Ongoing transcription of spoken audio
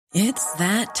It's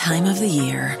that time of the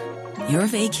year. Your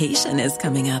vacation is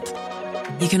coming up.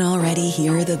 You can already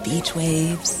hear the beach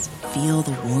waves, feel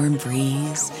the warm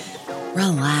breeze,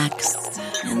 relax,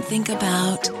 and think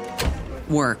about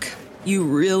work. You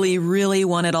really, really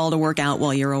want it all to work out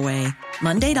while you're away.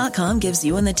 Monday.com gives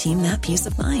you and the team that peace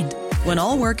of mind. When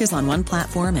all work is on one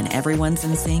platform and everyone's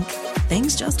in sync,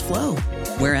 things just flow.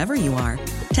 Wherever you are,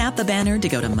 tap the banner to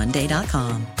go to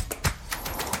Monday.com.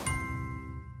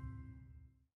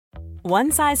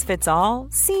 One size fits all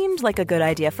seemed like a good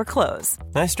idea for clothes.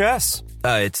 Nice dress.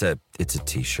 It's a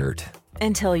t-shirt.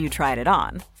 Until you tried it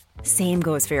on. Same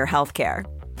goes for your healthcare.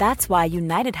 That's why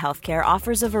United Healthcare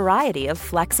offers a variety of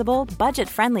flexible,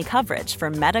 budget-friendly coverage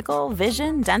for medical,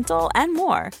 vision, dental, and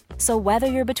more. So whether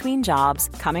you're between jobs,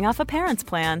 coming off a parent's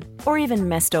plan, or even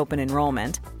missed open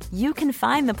enrollment, you can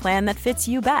find the plan that fits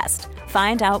you best.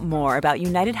 Find out more about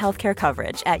United Healthcare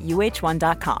coverage at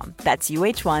uh1.com. That's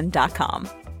uh1.com.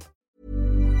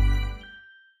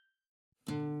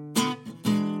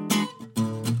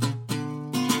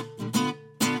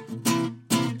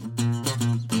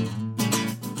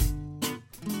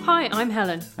 Hi, I'm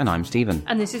Helen. And I'm Stephen.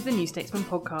 And this is the New Statesman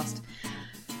podcast.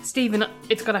 Stephen,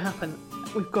 it's got to happen.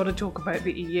 We've got to talk about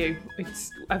the EU.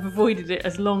 I've avoided it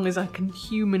as long as I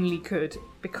humanly could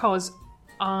because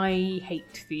I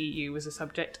hate the EU as a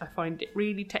subject. I find it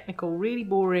really technical, really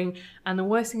boring, and the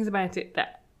worst thing is about it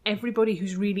that everybody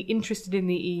who's really interested in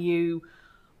the EU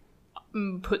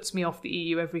puts me off the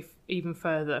EU even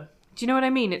further. Do you know what I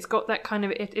mean? It's got that kind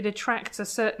of... It attracts a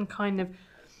certain kind of...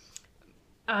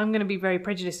 I'm going to be very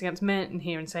prejudiced against men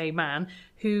here and say man,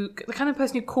 the kind of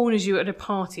person who corners you at a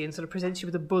party and sort of presents you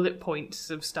with the bullet points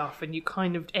of stuff and you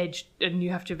kind of edge and you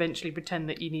have to eventually pretend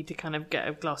that you need to kind of get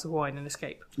a glass of wine and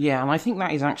escape. Yeah, and I think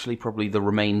that is actually probably the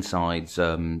Remain side's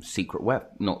secret weapon,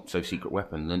 not so secret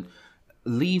weapon. And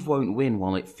Leave won't win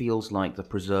while it feels like the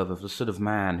preserve of the sort of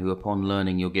man who, upon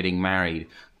learning you're getting married,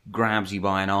 grabs you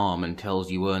by an arm and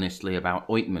tells you earnestly about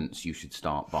ointments you should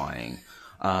start buying.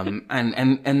 And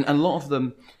a lot of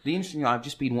them, the interesting thing, I've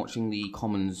just been watching the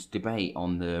Commons debate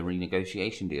on the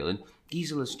renegotiation deal, and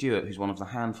Gisela Stewart, who's one of the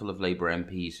handful of Labour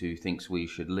MPs who thinks we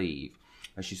should leave,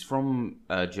 she's from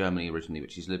Germany originally,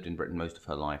 but she's lived in Britain most of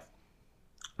her life.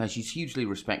 And she's hugely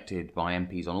respected by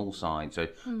MPs on all sides, so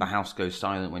the House goes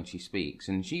silent when she speaks.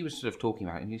 And she was sort of talking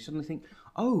about it, and you suddenly think,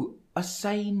 oh, a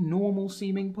sane,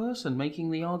 normal-seeming person making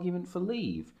the argument for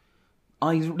leave. How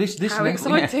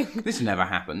exciting. Yeah, this never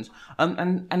happens.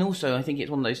 And also, I think it's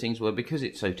one of those things where, because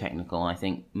it's so technical, I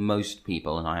think most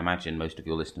people, and I imagine most of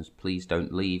your listeners, please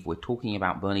don't leave, we're talking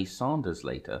about Bernie Sanders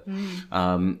later,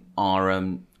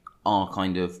 are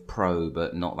kind of pro,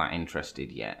 but not that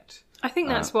interested yet. I think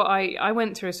that's what I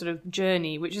went through a sort of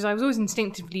journey, which is I was always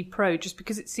instinctively pro, just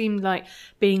because it seemed like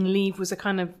being Leave was a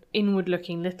kind of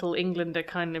inward-looking little Englander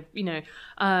kind of,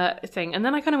 thing. And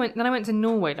then I went to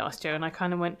Norway last year, and I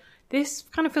kind of went, this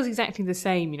kind of feels exactly the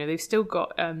same. They've still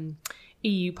got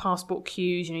EU passport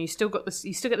queues. You still get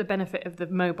the benefit of the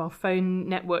mobile phone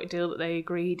network deal that they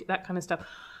agreed, that kind of stuff.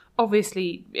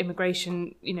 Obviously,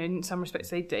 immigration, in some respects,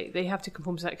 they have to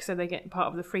conform to that because they get part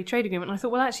of the free trade agreement. And I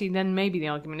thought, well, actually, then maybe the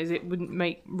argument is it wouldn't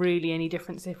make really any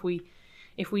difference if we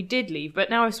did leave. But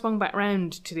now I've swung back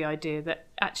round to the idea that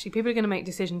actually people are going to make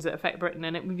decisions that affect Britain,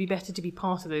 and it would be better to be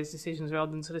part of those decisions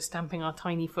rather than sort of stamping our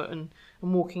tiny foot and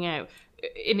walking out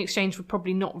in exchange for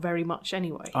probably not very much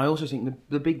anyway. I also think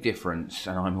the big difference,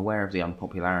 and I'm aware of the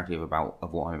unpopularity of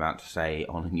what I'm about to say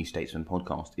on a New Statesman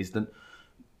podcast, is that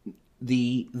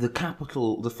the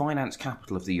finance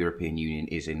capital of the European Union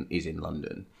is in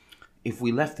London. If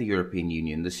we left the European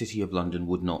Union, the City of London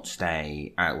would not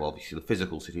stay. Obviously, the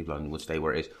physical City of London would stay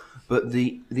where it is, but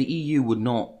the EU would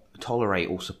not tolerate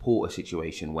or support a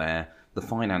situation where the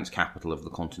finance capital of the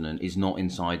continent is not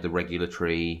inside the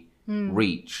regulatory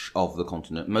reach of the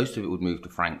continent. Most of it would move to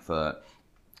Frankfurt.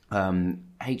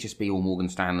 HSB or Morgan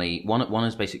Stanley, one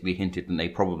has basically hinted that they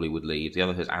probably would leave. The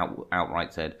other has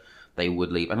outright said they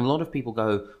would leave. And a lot of people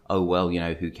go, oh, well,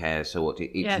 who cares? So what?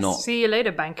 It's not... See you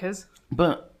later, bankers.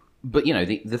 But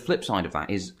the flip side of that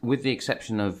is, with the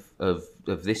exception of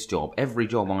this job, every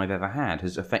job I've ever had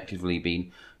has effectively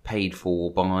been paid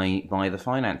for by the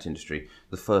finance industry.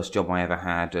 The first job I ever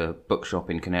had, a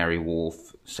bookshop in Canary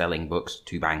Wharf, selling books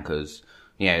to bankers.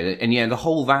 The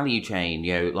whole value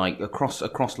chain, like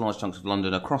across large chunks of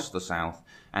London, across the south,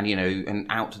 and and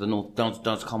out to the north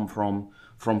does come from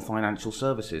financial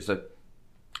services. So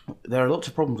there are lots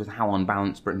of problems with how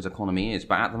unbalanced Britain's economy is,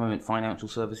 but at the moment, financial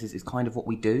services is kind of what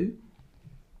we do.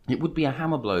 It would be a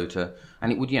hammer blow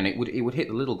and it would hit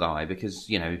the little guy because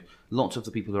lots of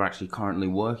the people who are actually currently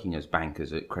working as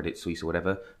bankers at Credit Suisse or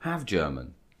whatever have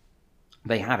German.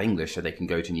 they have English, so they can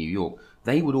go to New York.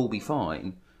 They would all be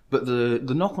fine, but the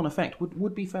knock-on effect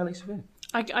would be fairly severe.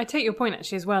 I take your point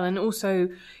actually as well, and also,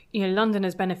 London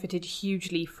has benefited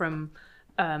hugely from,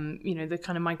 the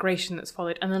kind of migration that's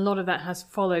followed, and a lot of that has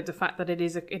followed the fact that it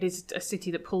is a city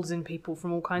that pulls in people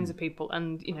from all kinds of people,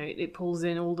 and it pulls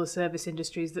in all the service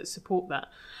industries that support that.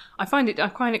 I find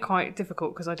it quite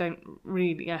difficult because I don't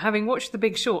really, having watched The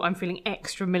Big Short, I'm feeling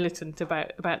extra militant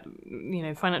about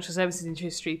financial services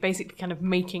industry basically kind of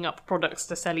making up products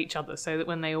to sell each other, so that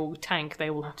when they all tank,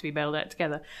 they all have to be bailed out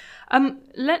together.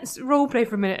 Let's role play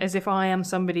for a minute as if I am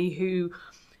somebody who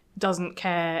doesn't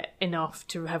care enough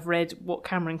to have read what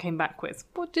Cameron came back with.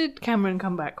 What did Cameron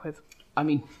come back with? I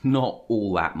mean, not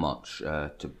all that much,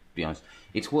 to be honest.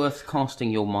 It's worth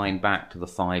casting your mind back to the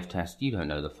 5 tests. You don't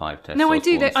know the 5 tests. No, I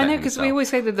do. I know, because we always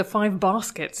say that the 5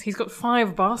 baskets. He's got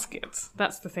 5 baskets.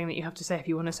 That's the thing that you have to say if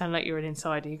you want to sound like you're an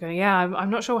insider. You go, yeah, I'm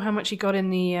not sure how much he got in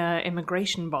the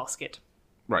immigration basket.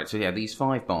 Right, so yeah, these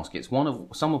 5 baskets,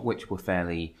 some of which were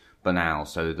fairly banal,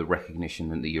 so the recognition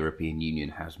that the European Union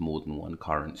has more than one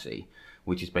currency,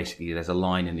 which is basically there's a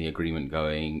line in the agreement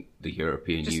going, the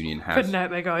European Union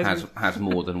has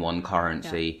more than one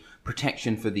currency, yeah.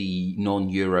 Protection for the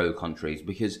non-Euro countries,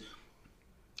 because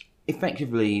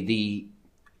effectively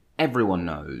everyone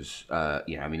knows,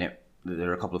 there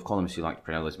are a couple of economists who like to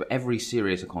pronounce this, but every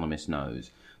serious economist knows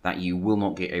that you will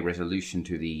not get a resolution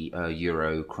to the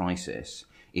Euro crisis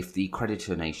if the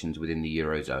creditor nations within the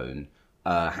Eurozone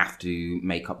have to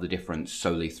make up the difference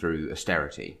solely through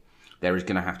austerity. There is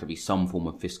going to have to be some form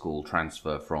of fiscal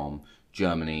transfer from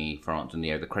Germany, France, and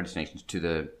the creditor nations to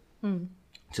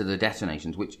the debtor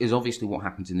nations, which is obviously what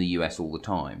happens in the US all the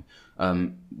time.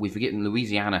 We forget that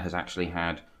Louisiana has actually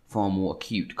had far more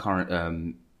acute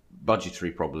current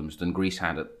budgetary problems than Greece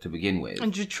had to begin with.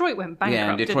 And Detroit went bankrupt, yeah,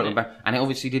 and Detroit went bankrupt, and it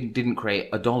obviously didn't create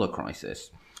a dollar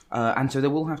crisis. And so there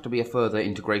will have to be a further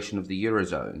integration of the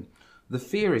Eurozone. The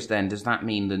fear is then, does that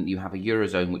mean that you have a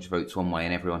Eurozone which votes one way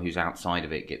and everyone who's outside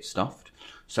of it gets stuffed?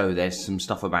 So there's some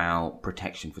stuff about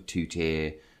protection for a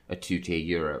two-tier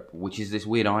Europe, which is this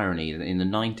weird irony that in the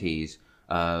 90s,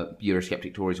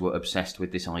 Eurosceptic Tories were obsessed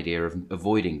with this idea of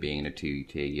avoiding being in a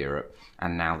two-tier Europe,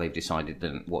 and now they've decided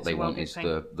that what they want is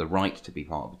the right to be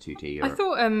part of a two-tier Europe. I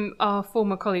thought our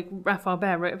former colleague Raphael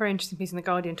Baer wrote a very interesting piece in The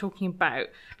Guardian talking about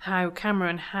how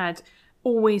Cameron had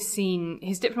always seen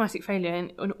his diplomatic failure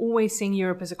and always seeing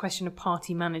Europe as a question of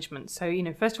party management. So,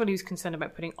 first of all, he was concerned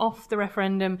about putting off the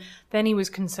referendum. Then he was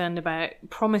concerned about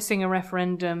promising a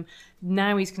referendum.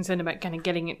 Now he's concerned about kind of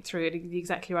getting it through at the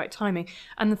exactly right timing.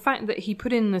 And the fact that he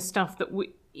put in the stuff that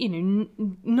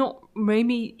not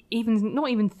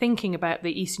even thinking about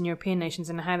the Eastern European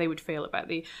nations and how they would feel about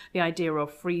the idea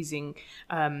of freezing,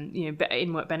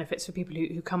 in-work benefits for people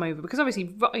who come over, because obviously,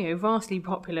 vastly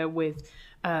popular with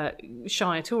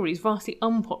Shire Tories, vastly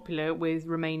unpopular with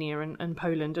Romania and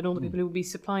Poland and all the people who will be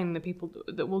supplying the people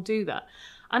that will do that.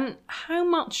 And how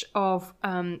much of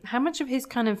his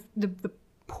kind of the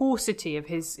paucity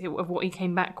of what he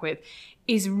came back with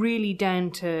is really down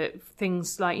to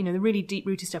things like, the really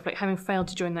deep-rooted stuff, like having failed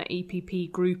to join that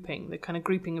EPP grouping, the kind of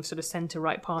grouping of sort of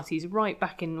centre-right parties right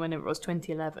back in whenever it was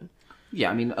 2011.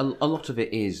 Yeah, I mean, a lot of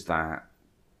it is that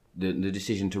the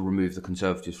decision to remove the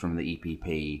Conservatives from the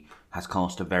EPP has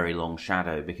cast a very long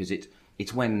shadow, because it's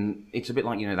a bit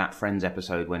like, that Friends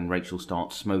episode when Rachel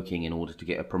starts smoking in order to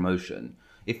get a promotion.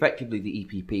 Effectively, the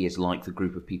EPP is like the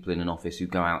group of people in an office who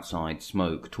go outside,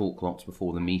 smoke, talk lots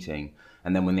before the meeting,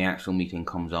 and then when the actual meeting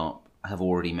comes up, have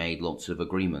already made lots of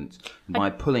agreements.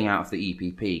 By pulling out of the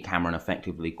EPP, Cameron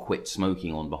effectively quit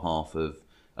smoking on behalf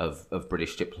of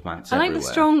British diplomats everywhere. I like the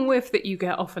strong whiff that you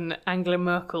get often that Angela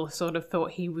Merkel sort of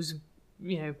thought he was,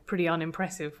 pretty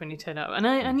unimpressive when he turned up.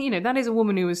 And that is a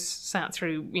woman who has sat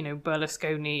through,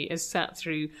 Berlusconi, has sat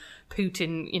through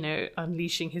Putin,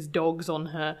 unleashing his dogs on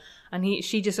her. And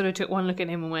she just sort of took one look at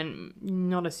him and went,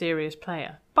 not a serious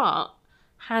player. But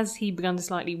has he begun to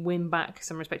slightly win back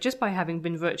some respect just by having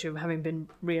been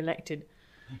re-elected?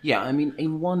 Yeah, I mean,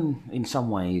 in some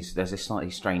ways, there's a slightly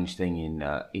strange thing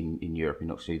in Europe, in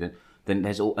Oxford, that then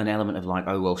there's an element of like,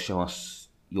 oh well, show us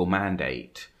your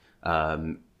mandate,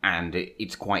 and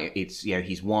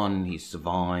he's won, he's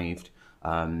survived.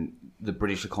 The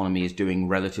British economy is doing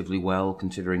relatively well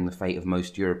considering the fate of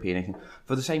most European,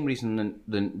 for the same reason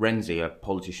than Renzi, a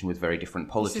politician with very different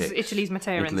politics. This is Italy's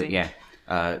Matteo Renzi. Yeah.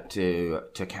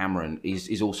 To Cameron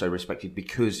is also respected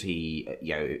because he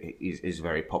is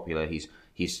very popular.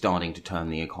 He's starting to turn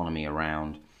the economy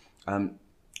around, and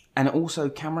also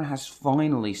Cameron has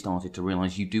finally started to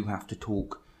realise you do have to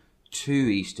talk to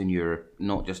Eastern Europe,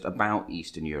 not just about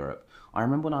Eastern Europe. I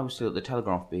remember when I was still at the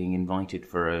Telegraph being invited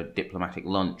for a diplomatic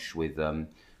lunch with an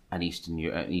Eastern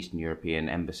European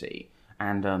embassy,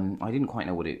 and I didn't quite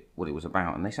know what it was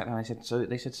about. And they sat down and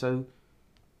they said, so.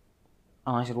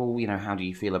 And I said, well, how do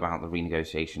you feel about the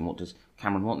renegotiation? What does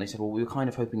Cameron want? And they said, well, we were kind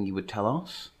of hoping you would tell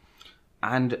us.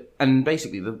 And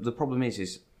basically, the problem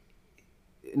is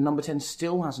Number 10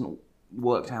 still hasn't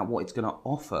worked out what it's going to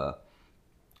offer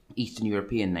Eastern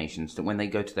European nations, that when they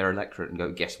go to their electorate and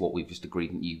go, guess what, we've just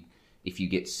agreed that if you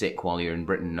get sick while you're in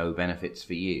Britain, no benefits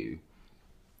for you,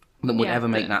 that would ever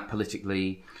make that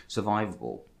politically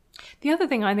survivable. The other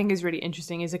thing I think is really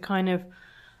interesting is a kind of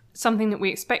something that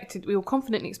we were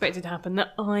confidently expected to happen,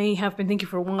 that I have been thinking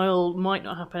for a while might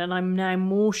not happen, and I'm now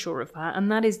more sure of that, and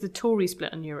that is the Tory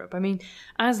split in Europe. I mean,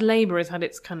 as Labour has had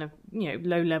its kind of,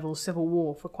 low-level civil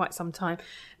war for quite some time,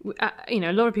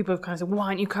 a lot of people have kind of said, why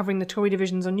aren't you covering the Tory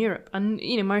divisions on Europe? And,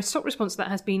 my stock response to that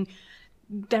has been,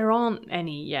 there aren't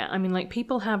any yet. I mean,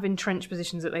 people have entrenched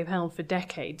positions that they've held for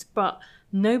decades, but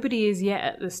nobody is yet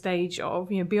at the stage of,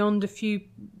 beyond a few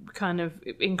kind of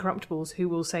incorruptibles who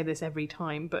will say this every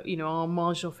time, but, our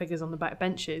marginal figures on the back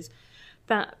benches,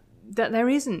 that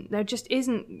there just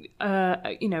isn't,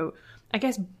 I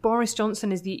guess Boris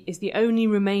Johnson is the only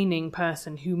remaining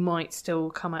person who might still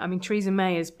come out. I mean, Theresa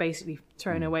May has basically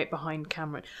thrown her weight behind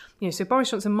Cameron. So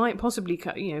Boris Johnson might possibly,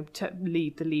 to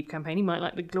lead the Leave campaign. He might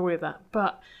like the glory of that.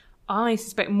 But I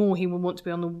suspect more he will want to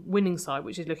be on the winning side,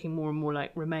 which is looking more and more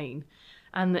like Remain.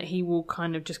 And that he will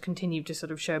kind of just continue to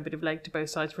sort of show a bit of leg to both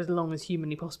sides for as long as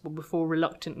humanly possible before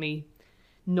reluctantly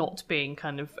not being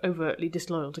kind of overtly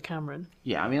disloyal to Cameron.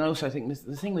 Yeah, I mean, I also think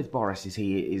the thing with Boris is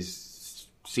he is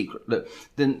secret. Look,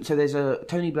 so there's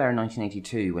Tony Blair in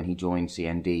 1982 when he joined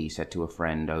CND said to a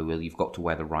friend, "Oh, well, you've got to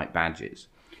wear the right badges,"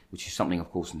 which is something,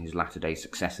 of course, in his latter-day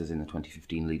successors in the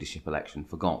 2015 leadership election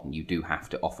forgotten. You do have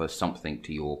to offer something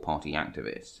to your party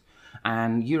activists.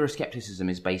 And Euroscepticism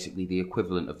is basically the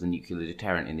equivalent of the nuclear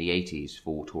deterrent in the 80s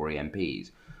for Tory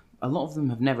MPs. A lot of them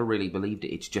have never really believed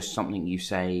it. It's just something you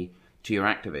say to your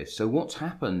activists. So what's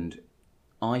happened,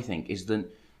 I think, is that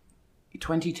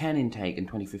 2010 intake and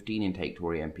 2015 intake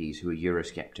Tory MPs who are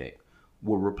Eurosceptic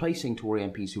were replacing Tory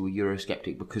MPs who were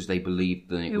Eurosceptic because they believed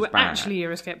that it was bad. Who were actually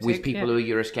Eurosceptic. With people who are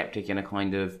Eurosceptic in a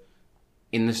kind of,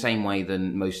 in the same way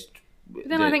than most... But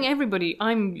then I think everybody,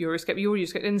 I'm Eurosceptic, you're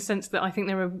Eurosceptic, in the sense that I think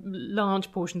there are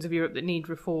large portions of Europe that need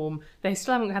reform. They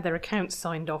still haven't had their accounts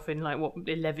signed off in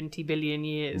 11 billion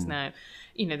years now.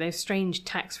 There's strange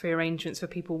tax-free arrangements for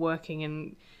people working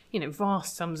in,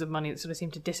 vast sums of money that sort of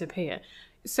seem to disappear.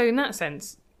 So in that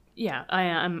sense, yeah, I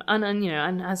am.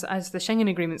 And as the Schengen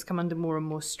agreements come under more and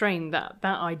more strain, that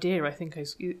idea, I think,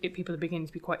 people are beginning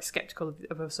to be quite sceptical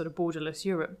of a sort of borderless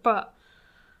Europe. But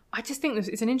I just think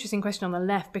it's an interesting question on the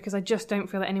left, because I just don't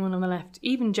feel that anyone on the left,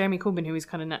 even Jeremy Corbyn, who is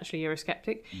kind of naturally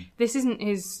Eurosceptic, this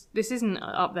isn't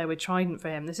up there with Trident for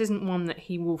him. This isn't one that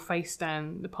he will face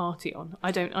down the party on.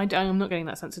 I'm not getting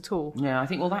that sense at all. Yeah, I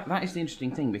think, that is the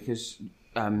interesting thing, because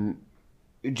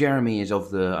Jeremy is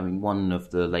one of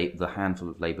the handful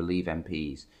of Labour Leave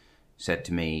MPs said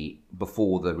to me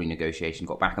before the renegotiation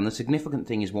got back, and the significant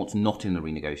thing is what's not in the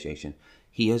renegotiation.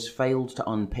 He has failed to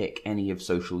unpick any of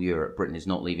social Europe. Britain is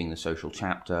not leaving the social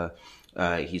chapter.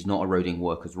 He's not eroding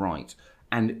workers' rights.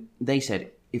 And they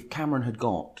said if Cameron had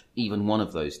got even one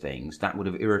of those things, that would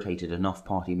have irritated enough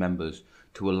party members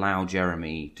to allow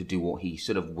Jeremy to do what he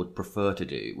sort of would prefer to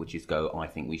do, which is go, I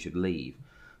think we should leave.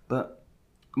 But,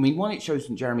 one, it shows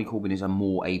that Jeremy Corbyn is a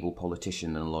more able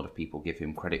politician than a lot of people give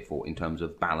him credit for in terms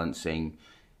of balancing.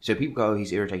 So people go,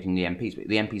 he's irritating the MPs, but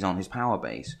the MPs aren't his power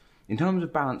base. In terms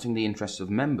of balancing the interests of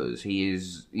members,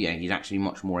 he's actually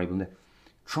much more able to.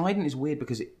 Trident is weird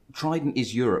because Trident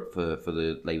is Europe for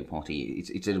the Labour Party.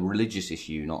 It's a religious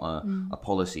issue, not a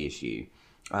policy issue.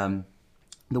 The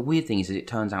weird thing is that it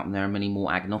turns out there are many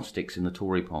more agnostics in the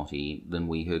Tory Party than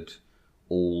we had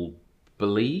all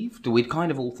believed. We'd kind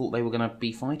of all thought they were going to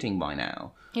be fighting by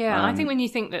now. Yeah, I think when you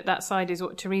think that side is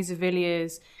what Theresa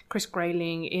Villiers, Chris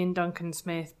Grayling, Ian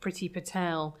Duncan-Smith, Priti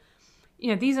Patel,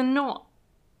 these are not,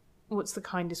 what's the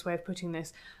kindest way of putting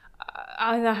this,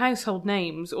 either household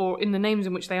names or in the names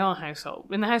in which they are household.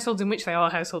 In the households in which they are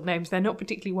household names, they're not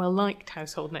particularly well-liked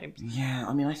household names. Yeah,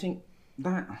 I think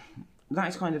that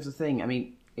is kind of the thing.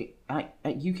 At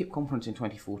UKIP conference in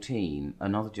 2014,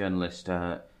 another journalist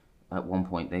at one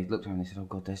point, they looked around and they said, oh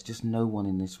God, there's just no one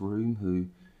in this room who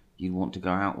you'd want to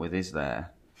go out with, is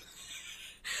there?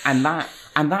 And that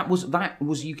was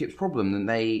UKIP's problem. And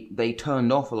they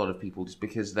turned off a lot of people just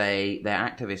because their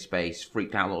activist base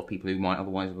freaked out a lot of people who might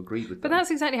otherwise have agreed with them. But that's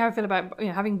exactly how I feel about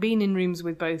having been in rooms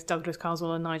with both Douglas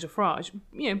Carswell and Nigel Farage.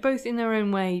 Both in their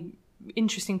own way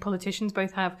interesting politicians,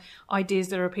 both have ideas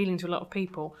that are appealing to a lot of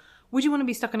people. Would you want to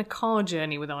be stuck on a car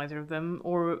journey with either of them,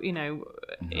 or, you know,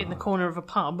 in the corner of a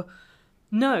pub?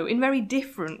 No, in very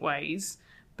different ways,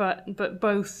 but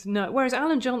both no. Whereas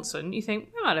Alan Johnson, you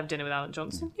think, oh, I'd have dinner with Alan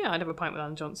Johnson. Yeah, I'd have a pint with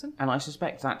Alan Johnson. And I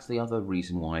suspect that's the other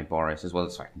reason why Boris, as well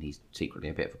as the fact that he's secretly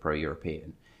a bit of a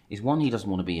pro-European, is one, he doesn't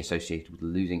want to be associated with the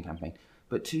losing campaign.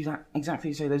 But two, that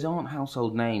exactly so those aren't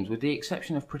household names, with the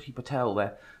exception of Priti Patel.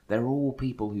 They're all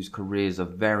people whose careers are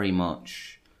very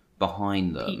much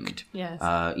behind them. Peaked, yes.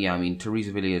 Yeah, I mean,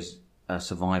 Theresa Villiers'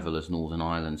 survival as Northern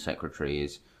Ireland Secretary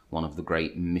is one of the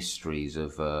great mysteries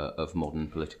of modern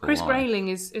political Chris life.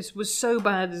 Grayling was so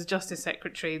bad as Justice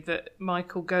Secretary that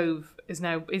Michael Gove is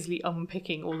now busily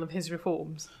unpicking all of his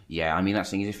reforms. Yeah, I mean, that's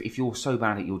the thing is, if you're so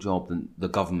bad at your job, then the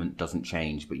government doesn't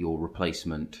change, but your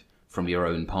replacement from your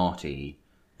own party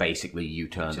basically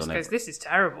U-turned Just on goes, it. this is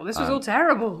terrible. This was all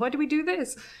terrible. Why do we do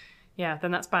this? Yeah,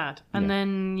 then that's bad. And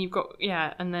then you've got,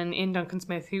 and then Ian Duncan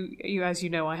Smith, who, as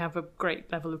you know, I have a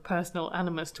great level of personal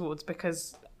animus towards,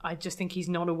 because I just think he's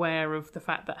not aware of the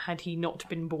fact that had he not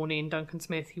been born Ian Duncan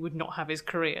Smith, he would not have his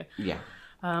career. Yeah.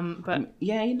 But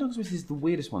yeah, Ian Duncan Smith is the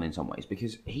weirdest one in some ways,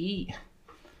 because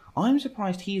I'm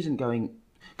surprised he isn't going...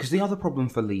 Because the other problem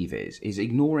for Leave is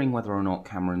ignoring whether or not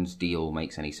Cameron's deal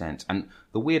makes any sense. And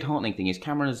the weird, heartening thing is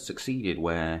Cameron has succeeded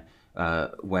where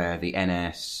the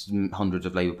NS, hundreds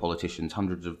of Labour politicians,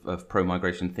 hundreds of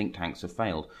pro-migration think tanks have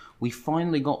failed. We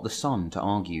finally got the Sun to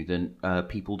argue that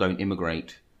people don't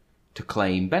immigrate to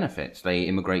claim benefits. They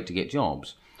immigrate to get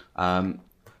jobs.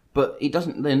 But it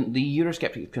doesn't... Then the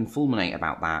Eurosceptics can fulminate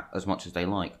about that as much as they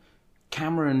like.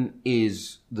 Cameron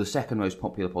is the second most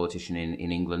popular politician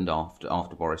in England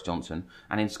after Boris Johnson,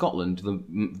 and in Scotland,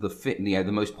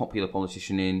 the most popular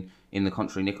politician in the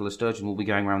country, Nicola Sturgeon, will be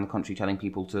going around the country telling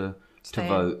people to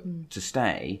vote to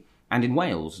stay. And in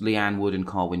Wales, Leanne Wood and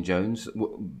Carwyn Jones,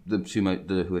 the two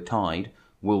who are tied,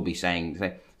 will be saying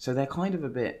so. They're kind of a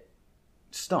bit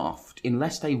stuffed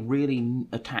unless they really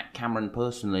attack Cameron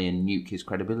personally and nuke his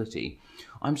credibility.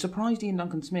 I'm surprised Ian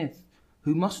Duncan Smith,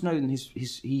 who must know that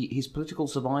his political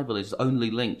survival is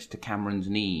only linked to Cameron's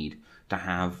need to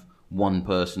have one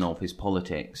person of his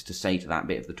politics to say to that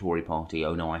bit of the Tory party,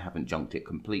 oh no, I haven't junked it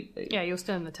completely. yeah, you're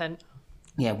still in the tent.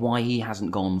 Yeah, why he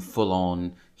hasn't gone full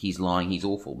on, he's lying, he's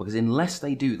awful. Because unless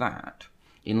they do that,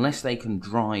 unless they can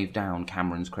drive down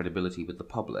Cameron's credibility with the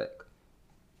public,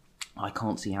 I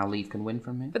can't see how Leave can win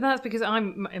from him. But that's because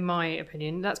in my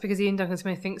opinion, that's because Ian Duncan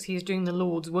Smith thinks he's doing the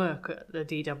Lord's work at the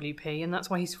DWP, and that's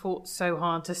why he's fought so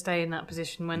hard to stay in that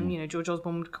position when, George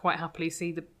Osborne would quite happily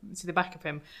see the back of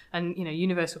him. And,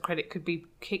 universal credit could be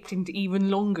kicked into even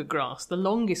longer grass, the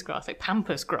longest grass, like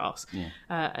pampas grass,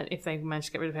 if they manage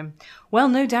to get rid of him. Well,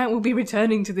 no doubt we'll be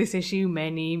returning to this issue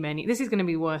many... This is going to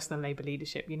be worse than Labour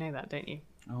leadership, you know that, don't you?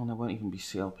 Oh, there won't even be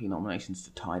CLP nominations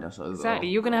to tide us over. Exactly.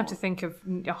 You're going to have to think of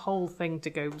a whole thing to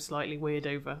go slightly weird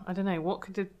over. I don't know. What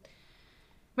could it...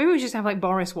 Maybe we just have like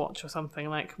Boris Watch or something.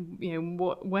 Like,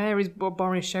 where is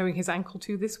Boris showing his ankle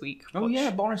to this week? Oh,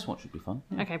 yeah, Boris Watch would be fun.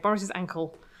 Yeah. Okay, Boris's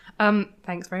ankle.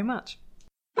 Thanks very much.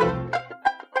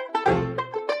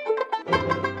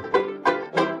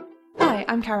 Hi,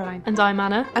 I'm Caroline. And I'm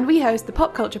Anna. And we host the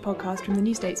pop culture podcast from The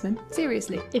New Statesman,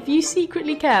 Seriously. If you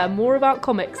secretly care more about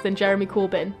comics than Jeremy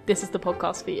Corbyn, this is the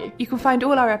podcast for you. You can find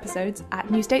all our episodes at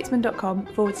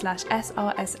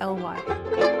newstatesman.com/SRSLY.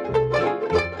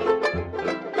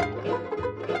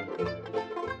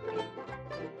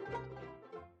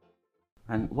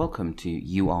 And welcome to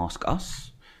You Ask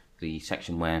Us, the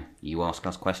section where you ask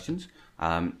us questions.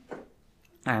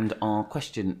 And our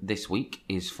question this week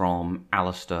is from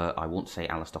Alistair, I won't say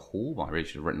Alistair Hall, but I really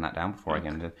should have written that down before I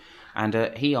get into it. And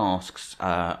he asks,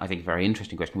 I think, a very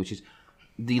interesting question, which is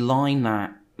the line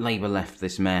that Labour left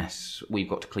this mess, we've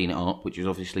got to clean it up, which is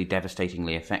obviously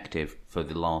devastatingly effective for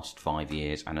the last 5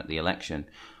 years and at the election.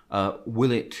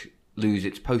 Will it lose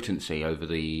its potency over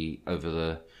the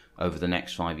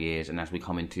next 5 years and as we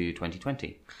come into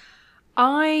 2020?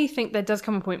 I think there does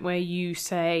come a point where you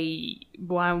say,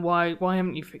 why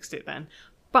haven't you fixed it then?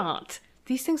 But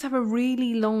these things have a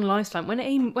really long lifetime.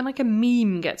 When like a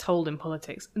meme gets hold in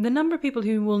politics, the number of people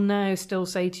who will now still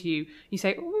say to you, you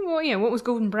say, what was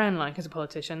Gordon Brown like as a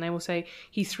politician? They will say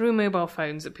he threw mobile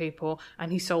phones at people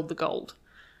and he sold the gold.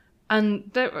 And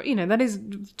that is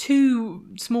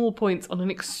 2 small points on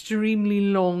an extremely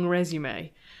long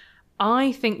resume.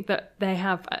 I think that they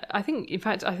have. I think,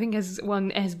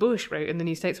 as Bush wrote in the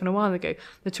New Statesman a while ago,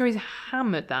 the Tories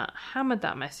hammered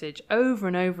that message over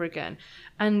and over again.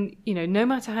 And, no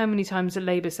matter how many times that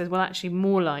Labour says, well, actually,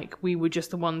 more like we were just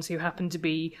the ones who happened to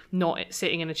be not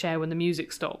sitting in a chair when the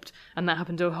music stopped. And that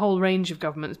happened to a whole range of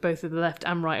governments, both of the left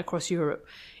and right across Europe.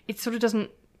 It sort of doesn't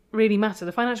really matter.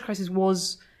 The financial crisis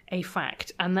was a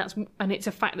fact, and it's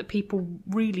a fact that people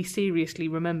really seriously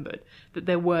remembered, that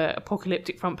there were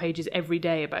apocalyptic front pages every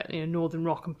day about Northern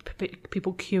Rock and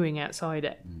people queuing outside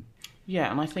it. Yeah,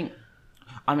 and I think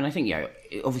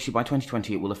obviously by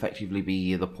 2020 it will effectively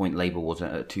be the point Labour was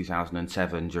at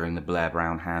 2007 during the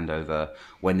Blair-Brown handover,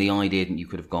 when the idea that you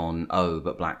could have gone,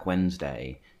 but Black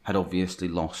Wednesday had obviously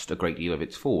lost a great deal of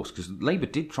its force, because Labour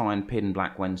did try and pin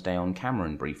Black Wednesday on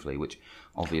Cameron briefly, which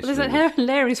obviously... Well, there's that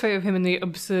hilarious photo of him in the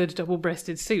absurd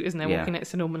double-breasted suit, isn't there, walking next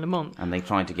to Norman Lamont. And they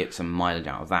tried to get some mileage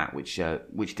out of that, which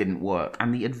didn't work.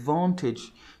 And the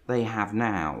advantage they have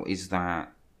now is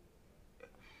that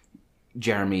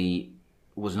Jeremy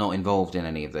was not involved in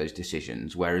any of those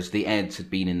decisions, whereas the Eds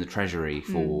had been in the Treasury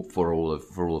for all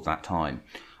of that time.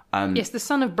 Yes, the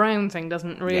son of Brown thing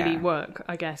doesn't really work,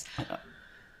 I guess.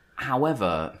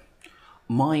 However,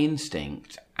 my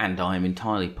instinct, and I'm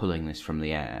entirely pulling this from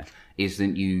the air, is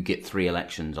that you get 3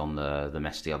 elections on the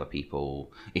mess of the other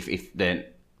people. If they're...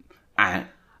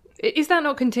 Is that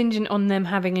not contingent on them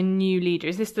having a new leader?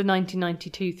 Is this the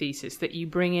 1992 thesis, that you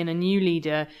bring in a new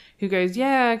leader who goes,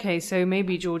 yeah, okay, so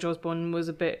maybe George Osborne was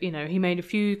a bit, he made a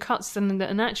few cuts, and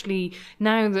actually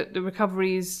now that the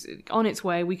recovery is on its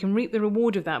way, we can reap the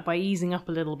reward of that by easing up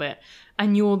a little bit.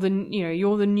 And you're the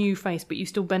new face, but you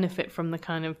still benefit from the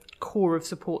kind of core of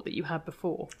support that you had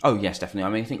before. Oh yes, definitely. I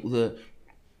mean, I think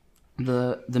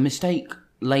the mistake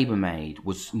Labour made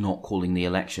was not calling the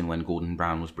election when Gordon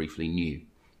Brown was briefly new.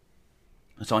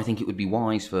 So I think it would be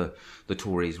wise for the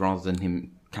Tories, rather than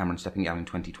Cameron stepping down in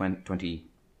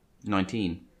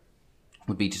 2019,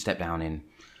 would be to step down in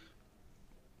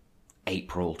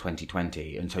April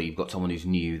 2020. And so you've got someone who's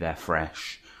new, they're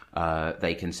fresh,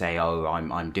 they can say,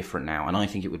 I'm different now. And I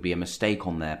think it would be a mistake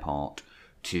on their part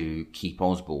to keep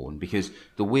Osborne, because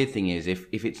the weird thing is, if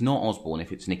it's not Osborne,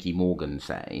 if it's Nicky Morgan,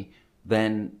 say,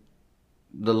 then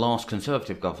the last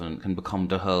Conservative government can become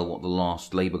to her what the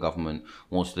last Labour government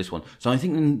was to this one. So I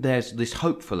think there's this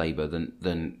hope for Labour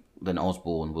that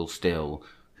Osborne will still,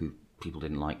 who people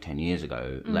didn't like 10 years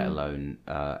ago, let alone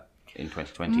in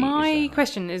 2020. My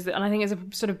question is, and I think it's a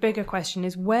sort of bigger question,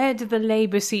 is where do the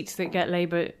Labour seats that get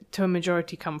Labour to a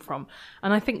majority come from?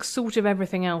 And I think sort of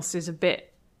everything else is a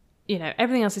bit,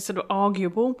 everything else is sort of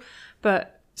arguable,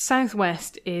 but South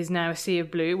West is now a sea of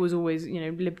blue. It was always,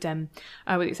 Lib Dem,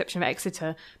 with the exception of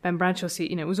Exeter. Ben Bradshaw's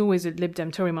seat, it was always a Lib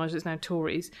Dem Tory margin. It's now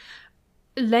Tories.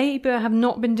 Labour have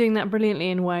not been doing that brilliantly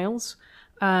in Wales.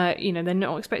 They're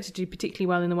not expected to do particularly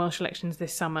well in the Welsh elections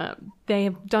this summer. They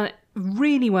have done it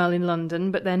really well in London,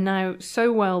 but they're now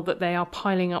so well that they are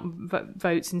piling up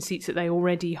votes in seats that they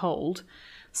already hold.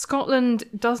 Scotland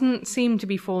doesn't seem to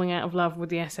be falling out of love with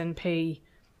the SNP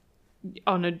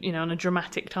on a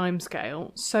dramatic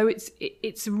timescale, so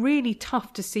it's really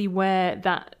tough to see where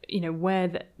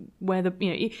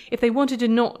if they wanted to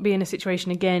not be in a situation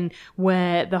again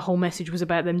where the whole message was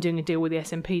about them doing a deal with the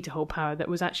SNP to hold power, that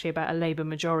was actually about a Labour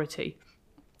majority.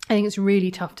 I think it's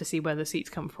really tough to see where the seats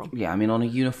come from. Yeah, I mean, on a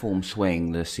uniform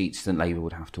swing, the seats that Labour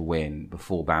would have to win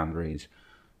before boundaries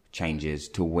changes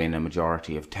to win a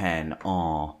majority of 10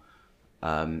 are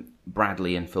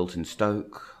Bradley and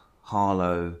Filton-Stoke,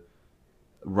 Harlow,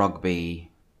 Rugby,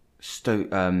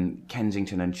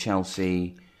 Kensington and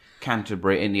Chelsea,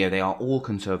 Canterbury, India. They are all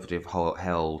Conservative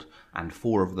held, and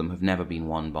 4 of them have never been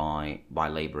won by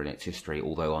Labour in its history,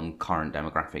 although on current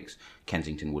demographics,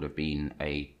 Kensington would have been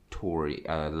a Tory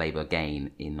Labour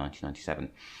gain in 1997.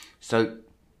 So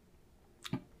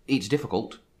it's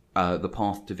difficult. The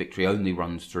path to victory only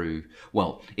runs through...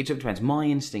 Well, it depends. My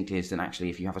instinct is that actually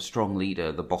if you have a strong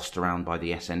leader, the bossed around by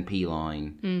the SNP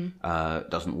line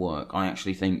doesn't work. I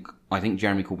think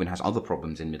Jeremy Corbyn has other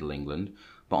problems in Middle England,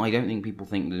 but I don't think people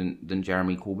think that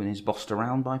Jeremy Corbyn is bossed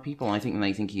around by people. I think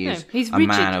they think he is a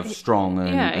man of strong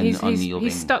and unyielding...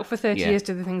 He's stuck for 30 years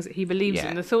to the things that he believes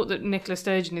in. The thought that Nicola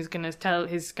Sturgeon is going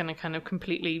to kind of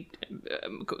completely,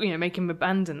 make him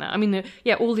abandon that. I mean,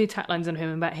 all the attack lines on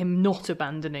him about him not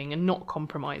abandoning and not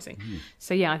compromising.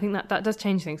 So I think that does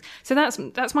change things. So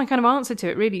that's my kind of answer to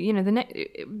it, really.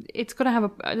 It's got to have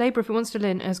Labour, if it wants to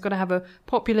win, has got to have a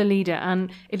popular leader,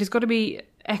 and it has got to be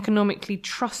economically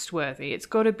trustworthy. It's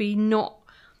got to be not...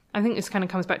 I think this kind of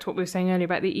comes back to what we were saying earlier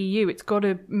about the EU. It's got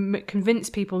to convince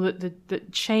people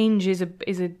that change is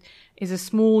is a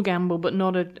small gamble, but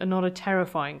not a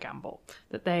terrifying gamble.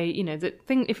 That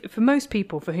if for most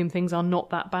people for whom things are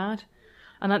not that bad.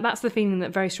 And that's the feeling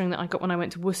that very strong that I got when I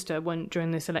went to Worcester during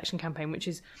this election campaign, which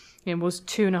is, was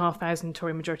 2,500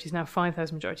 Tory majorities, now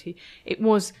 5,000 majority. It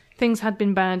was, things had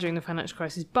been bad during the financial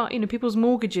crisis, but, people's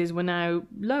mortgages were now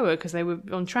lower because they were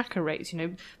on tracker rates.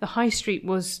 The high street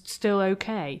was still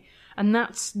okay. And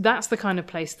that's the kind of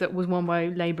place that was won by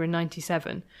Labour in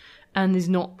 97 and is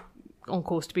not on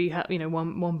course to be,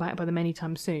 won back by them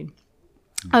anytime soon.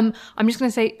 I'm just going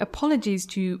to say apologies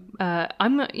to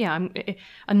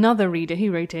another reader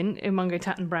who wrote in, Mungo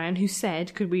Tatton Brown, who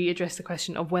said, could we address the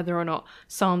question of whether or not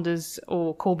Sanders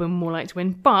or Corbyn were more likely to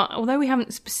win? But although we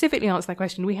haven't specifically answered that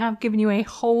question, we have given you a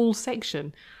whole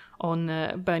section on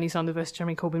Bernie Sanders versus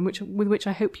Jeremy Corbyn, with which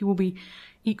I hope you will be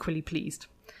equally pleased.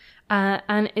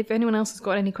 And if anyone else has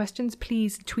got any questions,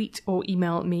 please tweet or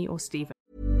email me or Stephen.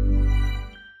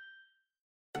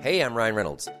 Hey, I'm Ryan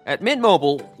Reynolds. At Mint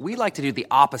Mobile, we like to do the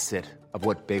opposite of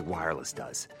what Big Wireless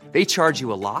does. They charge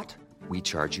you a lot, we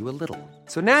charge you a little.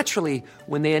 So naturally,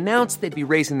 when they announced they'd be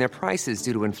raising their prices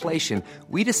due to inflation,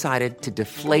 we decided to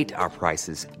deflate our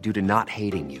prices due to not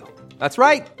hating you. That's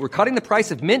right. We're cutting the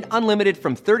price of Mint Unlimited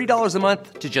from $30 a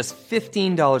month to just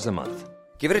 $15 a month.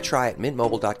 Give it a try at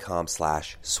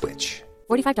mintmobile.com/switch.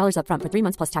 $45 up front for 3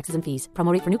 months plus taxes and fees.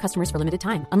 Promo rate for new customers for limited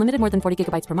time. Unlimited more than 40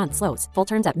 gigabytes per month. Slows full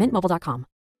terms at mintmobile.com.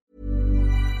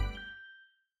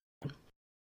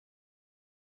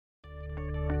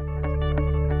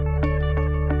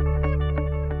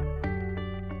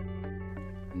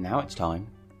 Now it's time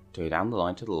to go down the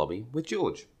line to the lobby with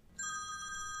George.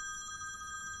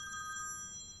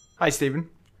 Hi,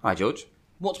 Stephen. Hi, George.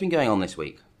 What's been going on this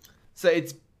week? So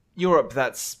it's Europe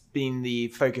that's been the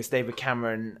focus. David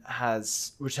Cameron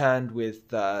has returned with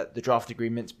the draft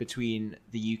agreement between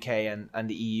the UK and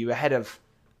the EU ahead of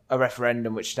a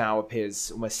referendum which now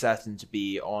appears almost certain to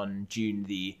be on June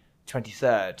the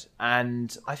 23rd.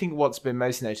 And I think what's been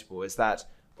most notable is that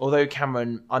although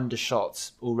Cameron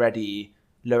undershot already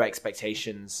low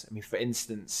expectations, I mean, for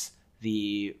instance,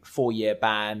 the 4-year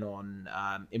ban on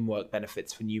in-work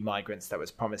benefits for new migrants that was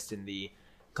promised in the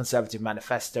Conservative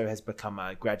manifesto has become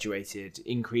a graduated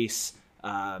increase.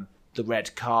 The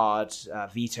red card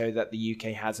veto that the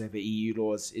UK has over EU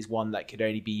laws is one that could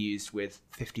only be used with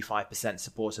 55%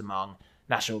 support among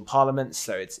national parliaments.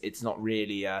 So it's not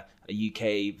really a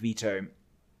UK veto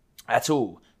at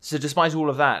all. So despite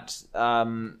all of that,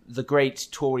 the great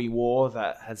Tory war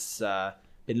that has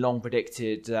been long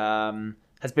predicted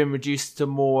has been reduced to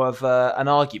more of an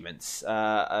argument,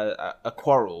 a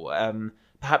quarrel.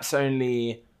 Perhaps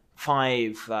only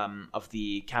 5 of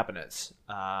the cabinet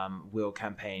will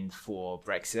campaign for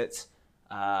Brexit.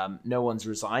 No one's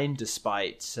resigned,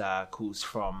 despite calls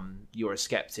from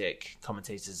Eurosceptic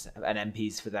commentators and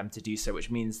MPs for them to do so, which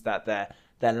means that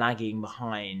they're lagging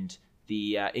behind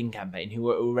the In campaign,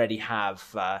 who already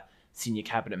have senior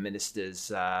cabinet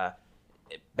ministers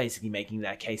basically making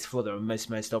their case for them,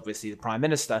 most obviously the Prime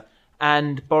Minister,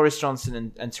 and Boris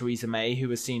Johnson and Theresa May, who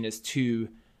were seen as two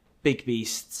big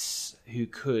beasts who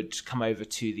could come over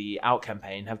to the Out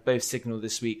campaign, have both signalled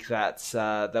this week that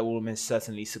they will almost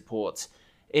certainly support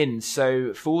In.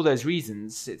 So for all those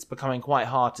reasons, it's becoming quite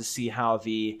hard to see how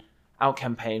the Out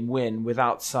campaign win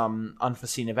without some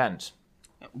unforeseen event.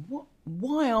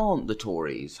 Why aren't the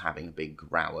Tories having a big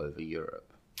row over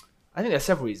Europe? I think there are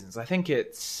several reasons. I think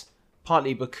it's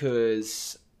partly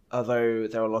because, although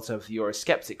there are a lot of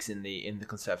Eurosceptics in the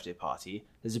Conservative Party,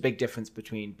 there's a big difference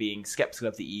between being sceptical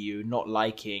of the EU, not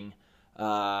liking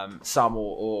some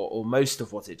or most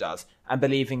of what it does, and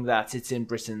believing that it's in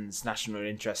Britain's national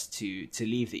interest to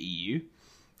leave the EU.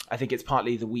 I think it's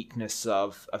partly the weakness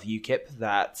of UKIP,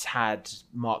 that had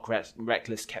Mark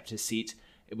Reckless kept his seat,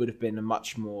 it would have been a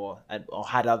much more, or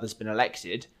had others been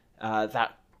elected,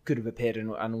 that could have appeared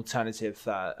an alternative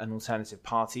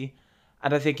party.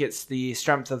 And I think it's the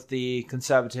strength of the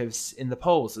Conservatives in the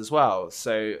polls as well.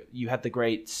 So you had the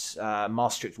great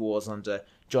Maastricht Wars under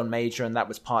John Major, and that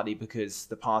was partly because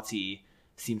the party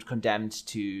seemed condemned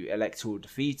to electoral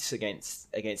defeat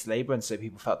against Labour, and so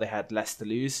people felt they had less to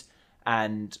lose.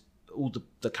 And all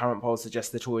the current polls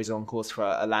suggest the Tories are on course for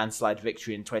a landslide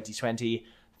victory in 2020.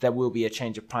 There will be a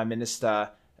change of Prime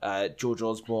Minister. George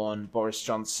Osborne, Boris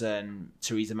Johnson,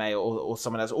 Theresa May, or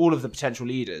someone else. All of the potential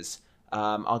leaders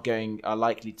are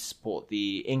likely to support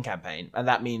the In campaign, and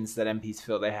that means that MPs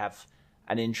feel they have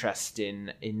an interest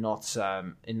in not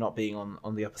being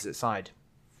on the opposite side.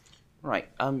 Right.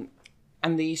 And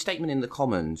the statement in the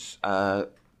Commons,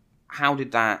 how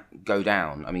did that go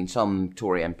down? I mean, some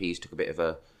Tory MPs took a bit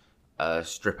of a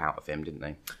strip out of him, didn't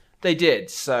they? They did.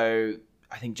 So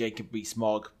I think Jacob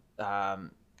Rees-Mogg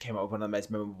came up with one of the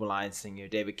most memorable lines, saying,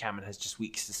 David Cameron has just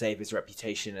weeks to save his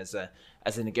reputation as a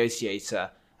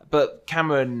negotiator. But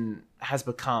Cameron has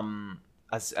become,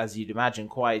 as you'd imagine,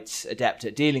 quite adept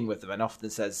at dealing with them, and often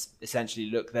says,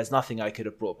 essentially, look, there's nothing I could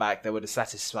have brought back that would have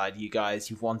satisfied you guys.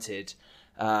 You've wanted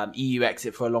EU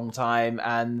exit for a long time,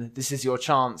 and this is your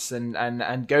chance,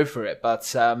 and go for it.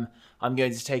 But I'm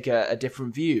going to take a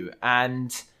different view,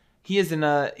 and he is in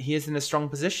a strong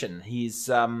position.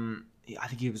 I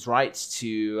think he was right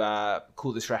to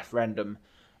call this referendum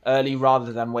early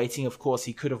rather than waiting. Of course,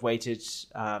 he could have waited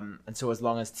until as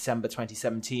long as December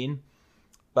 2017,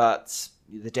 but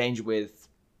the danger with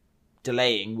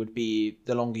delaying would be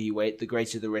the longer you wait, the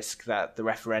greater the risk that the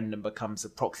referendum becomes a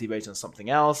proxy vote on something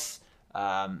else.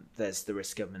 There's the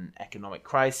risk of an economic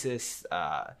crisis,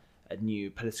 a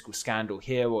new political scandal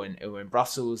here or in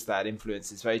Brussels that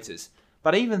influences voters.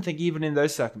 But I even think even in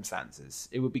those circumstances,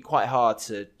 it would be quite hard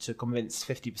to convince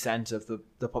 50% of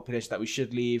the population that we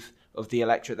should leave, of the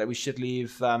electorate that we should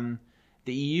leave the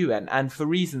EU, and for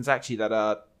reasons actually that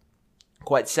are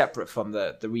quite separate from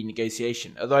the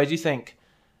renegotiation. Although I do think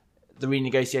the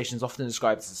renegotiation is often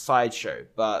described as a sideshow,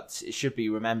 but it should be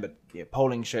remembered,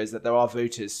 polling shows that there are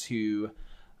voters who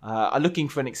are looking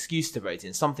for an excuse to vote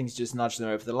in, something to just nudge them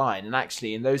over the line. And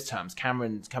actually, in those terms,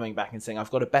 Cameron's coming back and saying, I've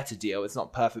got a better deal, it's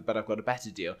not perfect, but I've got a better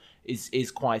deal,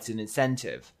 is quite an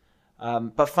incentive.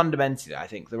 But fundamentally, I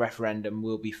think the referendum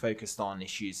will be focused on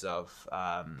issues of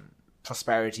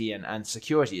prosperity and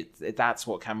security. That's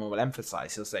what Cameron will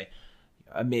emphasise. He'll say,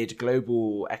 amid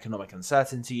global economic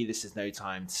uncertainty, this is no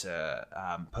time to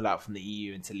pull out from the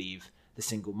EU and to leave the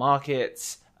single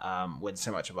market when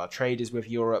so much of our trade is with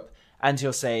Europe. And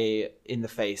he'll say, in the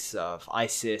face of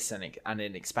ISIS and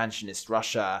an expansionist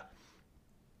Russia,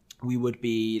 we would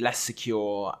be less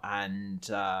secure and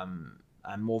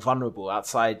more vulnerable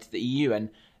outside the EU. And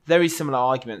very similar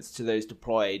arguments to those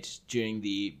deployed during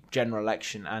the general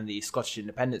election and the Scottish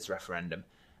independence referendum.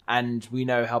 And we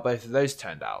know how both of those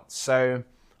turned out. So,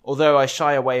 although I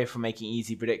shy away from making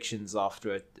easy predictions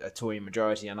after a Tory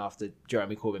majority and after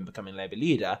Jeremy Corbyn becoming Labour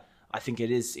leader, I think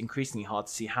it is increasingly hard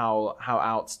to see how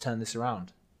outs turn this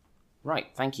around. Right,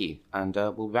 thank you. And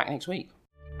we'll be back next week.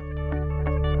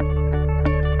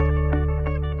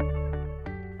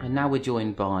 And now we're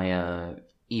joined by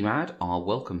Emad, our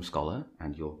welcome scholar,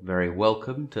 and you're very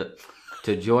welcome to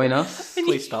join us.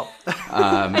 Please stop.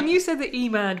 And you said that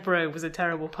Emad, bro, was a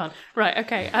terrible pun. Right,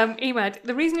 okay. Emad,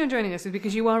 the reason you're joining us is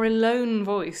because you are a lone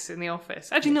voice in the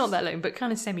office. Actually, not that lone, but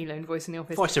kind of semi-lone voice in the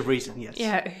office. Voice of reason, yes.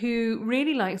 Yeah, who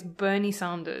really likes Bernie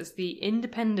Sanders, the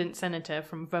independent senator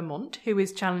from Vermont, who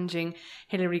is challenging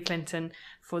Hillary Clinton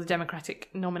for the Democratic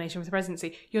nomination for the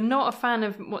presidency. You're not a fan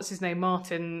of, what's his name,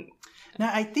 Martin... No,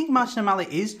 I think Martin O'Malley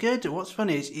is good. What's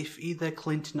funny is if either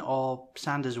Clinton or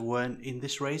Sanders weren't in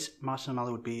this race, Martin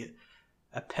O'Malley would be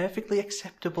a perfectly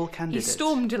acceptable candidate. He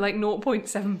stormed to like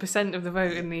 0.7% of the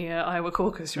vote in the Iowa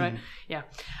caucus, right? Yeah.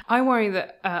 I worry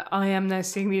that I am now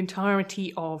seeing the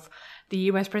entirety of the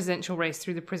US presidential race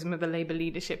through the prism of the Labour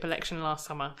leadership election last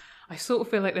summer. I sort of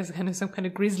feel like there's some kind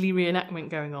of grisly reenactment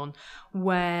going on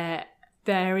where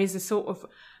there is a sort of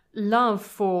love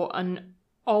for an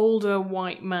older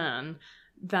white man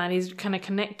that is kind of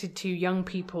connected to young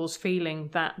people's feeling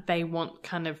that they want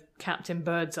kind of Captain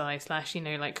Birdseye /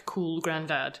 like cool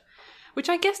granddad, which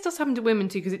I guess does happen to women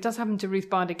too, because it does happen to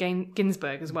Ruth Bader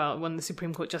Ginsburg as well, one of the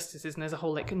Supreme Court justices, and there's a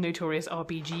whole like notorious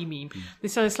RBG meme.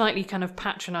 This sort of slightly kind of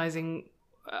patronising,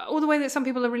 all the way that some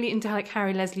people are really into like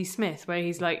Harry Leslie Smith, where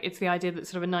he's like, it's the idea that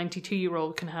sort of a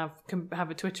 92-year-old can have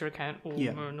a Twitter account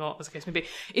or not, as the case may be,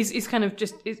 is kind of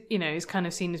just is kind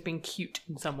of seen as being cute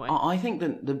in some way. I think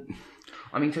that the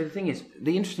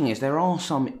interesting is there are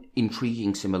some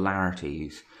intriguing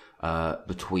similarities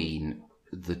between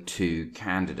the two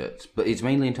candidates, but it's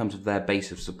mainly in terms of their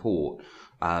base of support.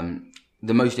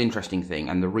 The most interesting thing,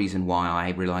 and the reason why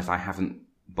I realised I haven't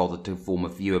bothered to form a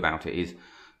view about it, is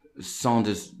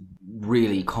Sanders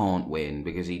really can't win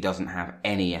because he doesn't have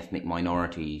any ethnic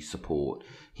minority support.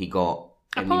 He got...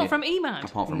 Apart from Emad.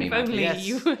 If only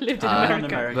you lived in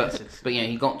America. But yeah,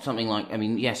 he got something like...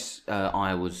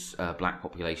 Iowa's black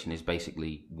population is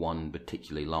basically one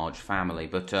particularly large family,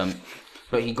 but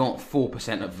he got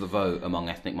 4% of the vote among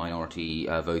ethnic minority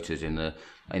voters in the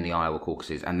Iowa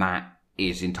caucuses, and that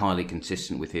is entirely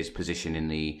consistent with his position in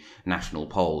the national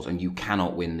polls. And you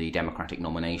cannot win the Democratic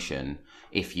nomination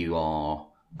if you are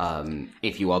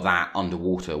that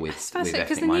underwater with ethnic minorities.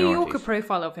 Because the New Yorker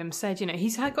profile of him said,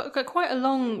 he's got quite a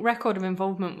long record of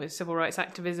involvement with civil rights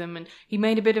activism, and he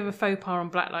made a bit of a faux pas on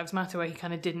Black Lives Matter where he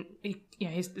kind of didn't.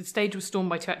 The stage was stormed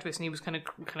by two activists, and he was kind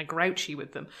of grouchy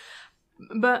with them.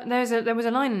 But there was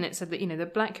a line in it said that, you know, the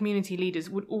black community leaders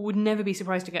would never be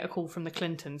surprised to get a call from the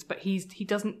Clintons, but he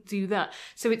doesn't do that.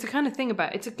 So it's a kind of thing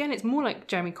about it's more like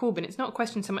Jeremy Corbyn. It's not a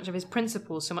question so much of his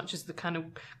principles, so much as the kind of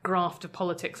graft of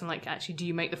politics and like, actually, do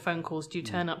you make the phone calls? Do you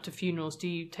turn up to funerals? Do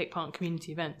you take part in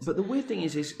community events? But the weird thing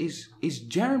is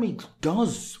Jeremy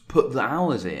does put the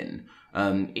hours in.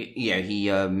 He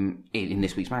in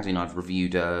this week's magazine I've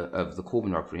reviewed of the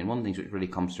Corbyn biography, and one of the things which really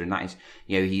comes through in that is,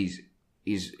 you know,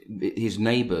 his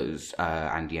neighbours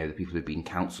and, you know, the people who've been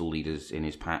council leaders in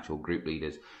his patch or group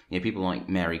leaders, you know, people like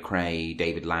Mary Cray,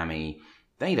 David Lammy,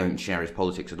 they don't share his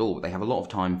politics at all, but they have a lot of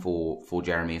time for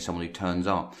Jeremy as someone who turns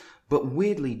up. But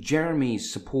weirdly,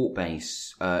 Jeremy's support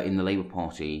base in the Labour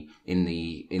Party in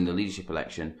the leadership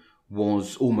election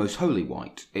was almost wholly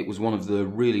white. It was one of the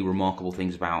really remarkable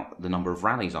things about the number of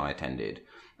rallies I attended,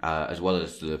 as well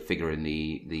as the figure in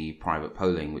the private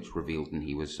polling, which revealed that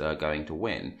he was going to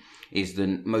win, is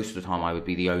that most of the time I would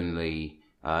be the only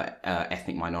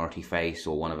ethnic minority face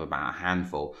or one of about a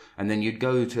handful. And then you'd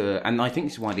go to, and I think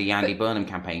this is why the Andy Burnham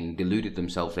campaign deluded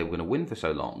themselves they were going to win for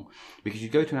so long, because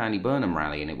you'd go to an Andy Burnham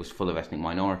rally and it was full of ethnic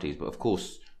minorities, but of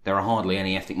course there are hardly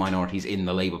any ethnic minorities in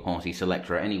the Labour Party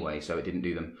electorate anyway, so it didn't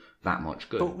do them that much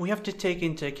good. But we have to take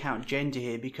into account gender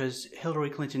here, because Hillary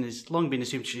Clinton has long been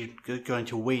assumed she's going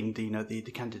to win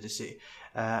the candidacy,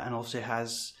 and also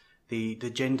has the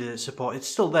gender support. It's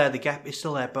still there, the gap is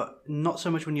still there, but not so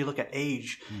much when you look at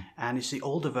age. And it's the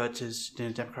older voters, the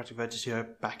Democratic voters, who are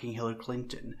backing Hillary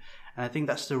Clinton. And I think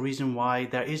that's the reason why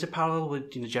there is a parallel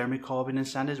with, you know, Jeremy Corbyn and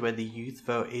Sanders, where the youth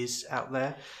vote is out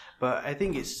there. But I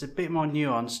think it's a bit more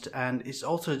nuanced, and it's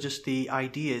also just the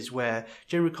ideas where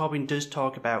Jeremy Corbyn does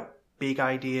talk about big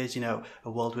ideas, you know,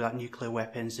 a world without nuclear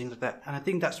weapons, things like that. And I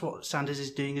think that's what Sanders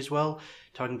is doing as well,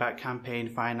 talking about campaign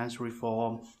finance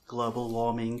reform, global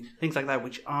warming, things like that,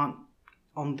 which aren't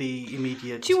on the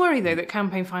immediate... Do you worry, though, that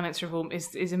campaign finance reform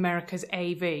is America's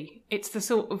AV? It's the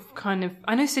sort of kind of...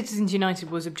 I know Citizens United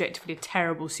was objectively a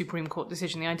terrible Supreme Court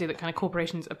decision. The idea that kind of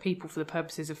corporations are people for the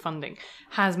purposes of funding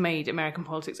has made American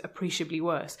politics appreciably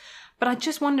worse. But I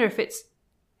just wonder if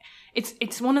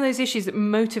it's one of those issues that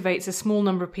motivates a small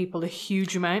number of people a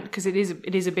huge amount, because it is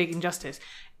a big injustice.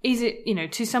 Is it, you know,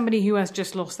 to somebody who has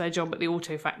just lost their job at the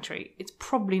auto factory, it's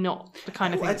probably not the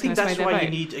kind of thing that's going to sway their vote. I think that's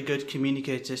why you need a good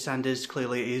communicator. Sanders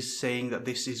clearly is saying that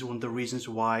this is one of the reasons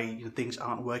why, you know, things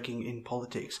aren't working in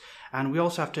politics. And we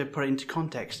also have to put it into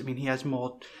context. I mean, he has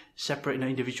more separate, you know,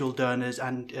 individual donors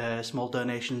and small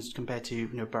donations compared to,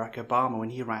 you know, Barack Obama when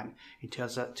he ran in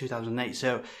 2008.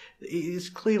 So it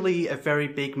is clearly a very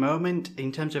big moment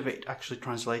in terms of it actually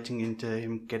translating into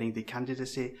him getting the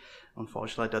candidacy.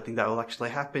 Unfortunately, I don't think that will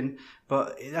actually happen.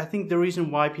 But I think the reason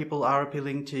why people are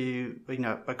appealing to, you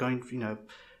know, are going, you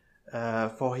know,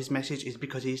 for his message is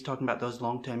because he's talking about those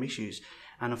long-term issues.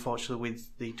 And unfortunately,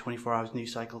 with the 24 hours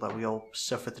news cycle that we all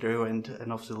suffer through and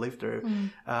obviously live through,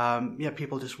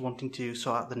 people just wanting to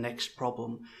sort out the next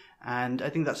problem. And I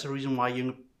think that's the reason why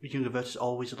younger voters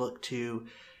always look to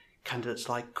candidates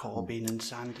like Corbyn and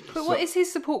Sanders. But what is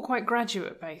his support quite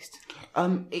graduate based?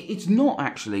 It's not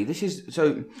actually. This is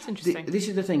so. It's interesting. This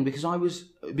is the thing, because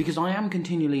I am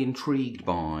continually intrigued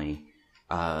by.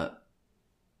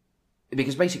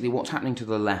 Because basically what's happening to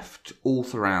the left all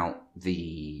throughout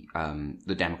the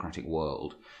democratic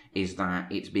world is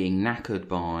that it's being knackered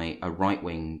by a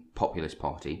right-wing populist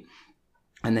party,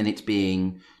 and then it's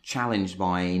being challenged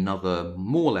by another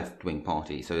more left-wing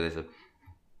party. So there's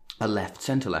a left,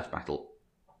 centre-left battle.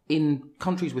 In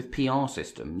countries with PR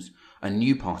systems, a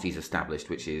new party's established,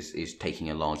 which is taking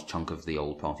a large chunk of the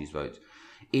old party's votes.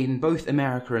 In both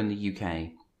America and the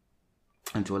UK,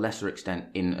 and to a lesser extent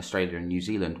in Australia and New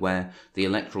Zealand, where the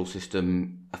electoral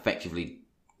system effectively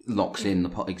locks in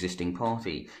the existing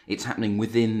party, it's happening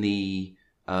within the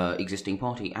existing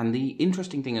party. And the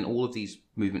interesting thing, and all of these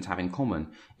movements have in common,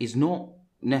 is not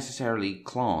necessarily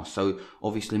class. So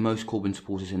obviously most Corbyn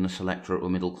supporters in the electorate were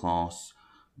middle class,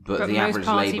 but the average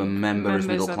Labour member is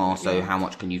middle class, so how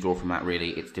much can you draw from that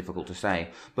really? It's difficult to say.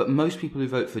 But most people who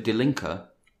vote for Die Linke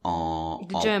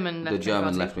the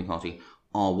German left-wing party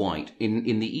are white.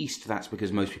 In the East, that's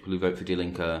because most people who vote for Die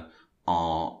Linke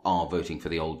are voting for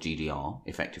the old GDR,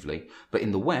 effectively. But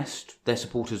in the West, their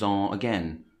supporters are,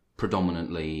 again,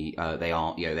 predominantly,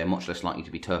 they're much less likely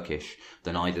to be Turkish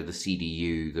than either the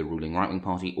CDU, the ruling right-wing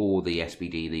party, or the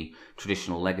SPD, the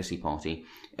traditional legacy party.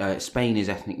 Spain is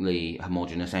ethnically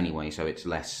homogenous anyway, so it's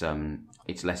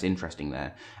less interesting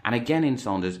there. And again, in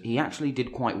Sanders, he actually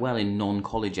did quite well in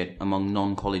among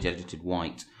non-college edited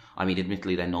whites. I mean,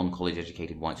 admittedly, they're non-college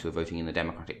educated whites who are voting in the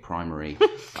Democratic primary,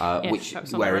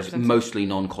 whereas mostly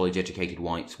non-college educated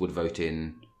whites would vote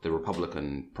in the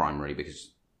Republican primary,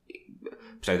 because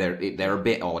So they're a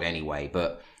bit odd anyway,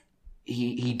 but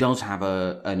he does have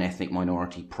an ethnic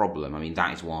minority problem. I mean,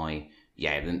 that is why,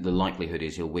 the likelihood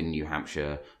is he'll win New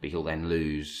Hampshire, but he'll then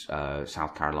lose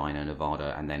South Carolina,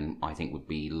 Nevada, and then I think would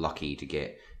be lucky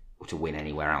to win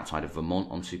anywhere outside of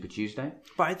Vermont on Super Tuesday.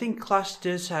 But I think class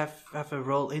does have a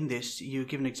role in this. You've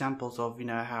given examples of,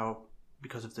 how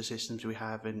because of the systems we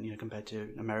have and, compared to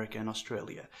America and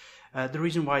Australia. The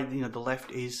reason why, the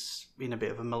left is in a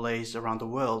bit of a malaise around the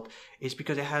world is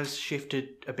because it has shifted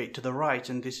a bit to the right,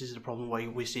 and this is the problem why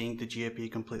we're seeing the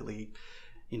GOP completely,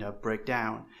 break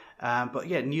down. But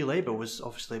yeah, New Labour was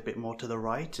obviously a bit more to the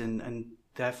right, and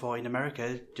therefore in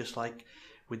America, just like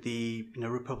with the,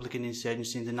 Republican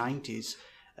insurgency in the 90s,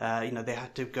 they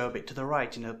had to go a bit to the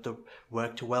right, the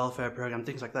work to welfare program,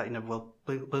 things like that.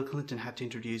 Bill Clinton had to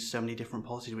introduce so many different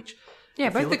policies, which... Yeah,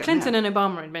 both the Clinton and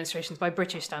Obama administrations, by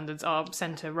British standards, are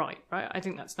centre-right, right? I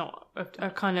think that's not a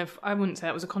kind of... I wouldn't say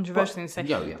that was a controversial thing to say.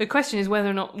 Yeah. The question is whether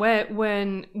or not...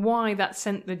 why that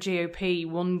sent the GOP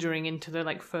wandering into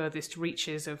the, furthest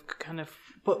reaches of kind of...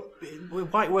 But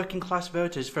white working class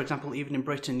voters, for example, even in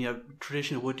Britain,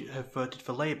 traditionally would have voted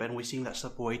for Labour, and we're seeing that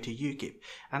slip away to UKIP.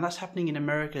 And that's happening in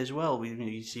America as well.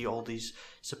 You see all these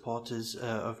supporters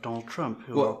of Donald Trump.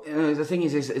 The thing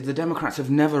is the Democrats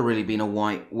have never really been a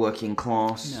white working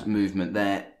class movement.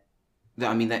 Their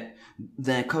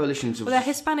coalitions of... Well, their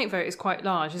Hispanic vote is quite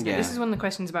large, isn't it? Yeah. This is one of the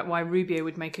questions about why Rubio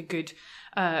would make a good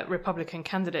Republican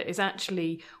candidate, is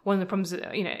actually one of the problems that,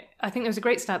 I think there was a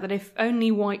great stat that if only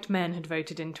white men had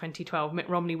voted in 2012, Mitt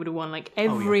Romney would have won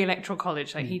every electoral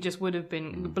college. He just would have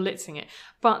been blitzing it.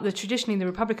 But traditionally the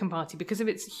Republican Party, because of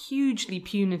its hugely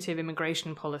punitive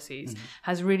immigration policies,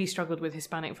 has really struggled with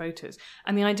Hispanic voters.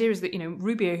 And the idea is that,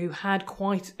 Rubio, who had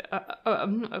quite,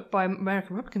 by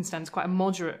American Republican standards, quite a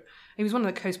moderate... He was one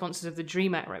of the co-sponsors of the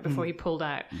DREAM Act right before he pulled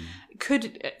out. He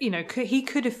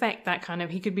could affect that kind of...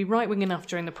 He could be right-wing enough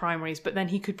during the primaries, but then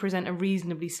he could present a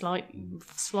reasonably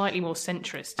slightly more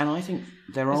centrist And I think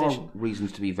there are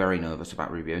reasons to be very nervous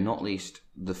about Rubio, not least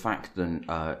the fact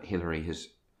that Hillary has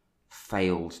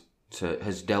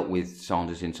dealt with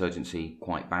Sanders' insurgency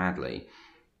quite badly.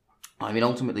 I mean,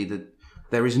 ultimately,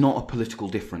 there is not a political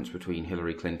difference between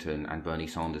Hillary Clinton and Bernie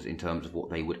Sanders in terms of what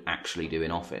they would actually do in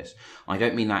office. I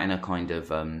don't mean that in a kind of...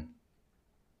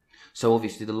 So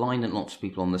obviously the line that lots of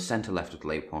people on the centre-left of the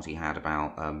Labour Party had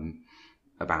about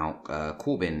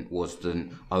Corbyn was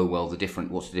what's the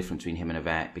difference between him and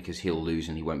Yvette, because he'll lose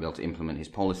and he won't be able to implement his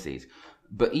policies.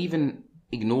 But even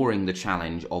ignoring the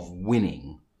challenge of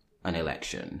winning an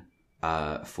election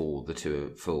for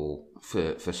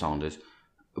Sanders...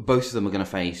 Both of them are going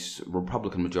to face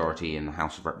Republican majority in the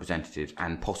House of Representatives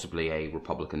and possibly a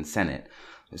Republican Senate.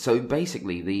 So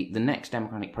basically, the next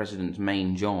Democratic president's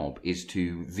main job is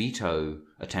to veto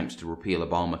attempts to repeal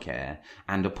Obamacare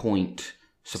and appoint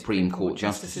Supreme Court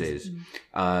justices.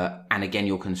 And again,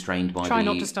 you're constrained by Try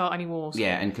not to start any wars.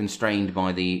 Yeah, and constrained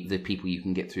by the people you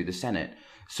can get through the Senate.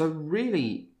 So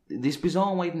really, this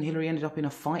bizarre way that Hillary ended up in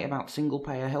a fight about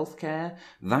single-payer healthcare,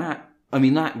 that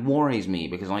worries me,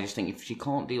 because I just think if she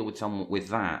can't deal with someone with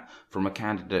that from a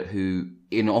candidate who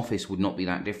in office would not be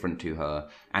that different to her,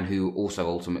 and who also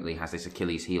ultimately has this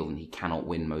Achilles heel and he cannot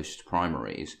win most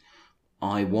primaries,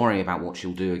 I worry about what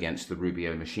she'll do against the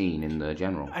Rubio machine in the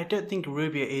general. I don't think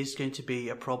Rubio is going to be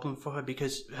a problem for her,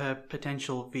 because her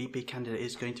potential VP candidate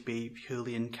is going to be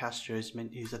Julian Castro,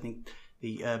 who's I think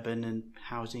the urban and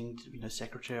housing,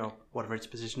 secretary or whatever its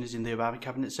position is in the Obama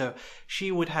cabinet. So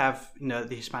she would have, the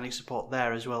Hispanic support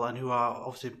there as well, and who are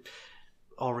obviously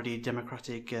already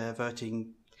Democratic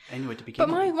voting anyway to begin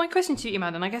with. But my question to you,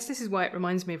 Matt, and I guess this is why it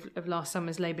reminds me of last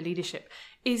summer's Labour leadership,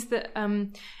 is that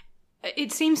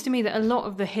it seems to me that a lot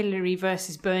of the Hillary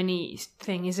versus Bernie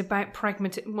thing is about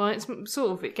pragmatism. Well, it's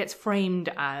it gets framed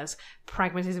as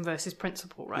pragmatism versus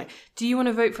principle, right? Yeah. Do you want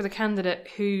to vote for the candidate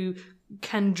who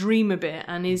can dream a bit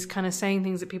and is kind of saying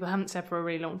things that people haven't said for a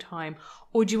really long time?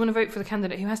 Or do you want to vote for the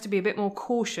candidate who has to be a bit more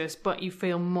cautious, but you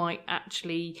feel might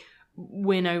actually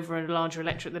win over a larger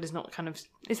electorate that is not kind of...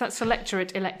 Is that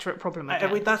electorate problem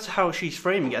again? That's how she's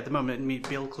framing it at the moment.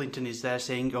 Bill Clinton is there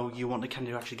saying, you want a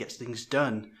candidate who actually gets things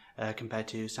done, compared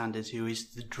to Sanders, who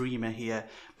is the dreamer here.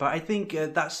 But I think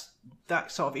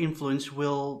that sort of influence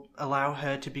will allow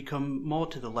her to become more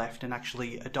to the left and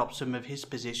actually adopt some of his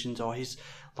positions or his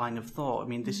line of thought.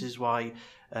 This is why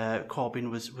Corbyn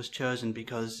was chosen,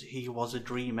 because he was a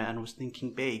dreamer and was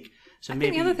thinking big. So I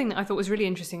think the other thing that I thought was really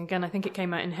interesting, again, I think it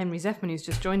came out in Henry Zeffman, who's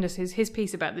just joined us, his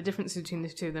piece about the difference between the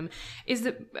two of them, is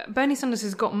that Bernie Sanders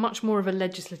has got much more of a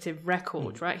legislative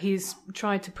record, right? He's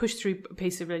tried to push through a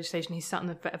piece of legislation. He's sat on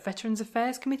the Veterans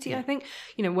Affairs Committee, I think,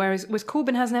 whereas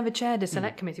Corbyn has never chaired a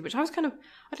select committee, which I was kind kind of,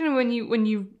 I don't know when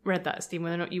you read that, Steve,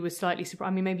 whether or not you were slightly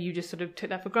surprised. I mean, maybe you just sort of took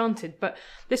that for granted, but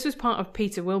this was part of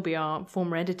Peter Wilby, our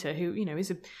former editor, who, you know,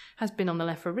 has been on the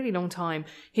left for a really long time.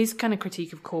 His kind of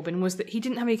critique of Corbyn was that he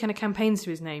didn't have any kind of campaigns to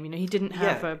his name. You know, he didn't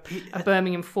have a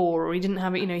Birmingham 4, or he didn't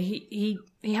have, you know, he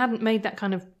hadn't made that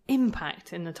kind of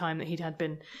impact in the time that he'd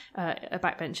been a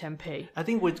backbench MP. I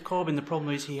think with Corbyn, the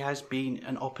problem is he has been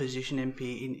an opposition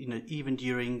MP in, you know, even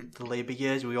during the Labour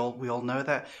years. We all know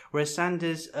that. Whereas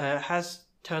Sanders has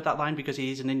towed that line because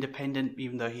he is an independent,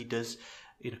 even though he does,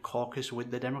 you know, caucus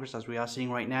with the Democrats, as we are seeing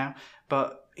right now.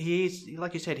 But he is,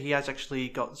 like you said, he has actually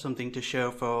got something to show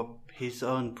for his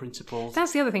own principles.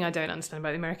 That's the other thing I don't understand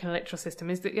about the American electoral system,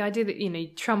 is that the idea that, you know,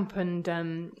 Trump and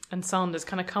Sanders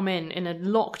kind of come in a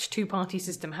locked two-party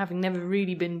system, having never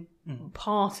really been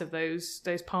part of those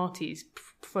parties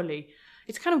fully.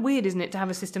 It's kind of weird, isn't it, to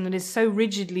have a system that is so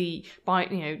rigidly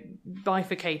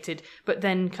bifurcated, but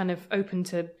then kind of open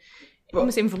to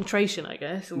almost infiltration, I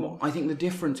guess. Well, I think the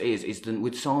difference is that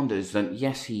with Sanders, that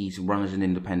yes, he's run as an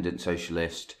independent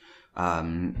socialist.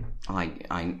 I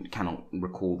cannot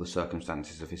recall the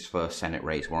circumstances of his first Senate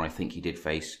race where I think he did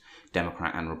face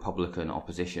Democrat and Republican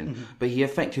opposition, but he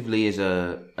effectively is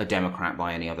a Democrat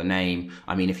by any other name.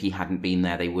 I mean, if he hadn't been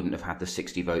there, they wouldn't have had the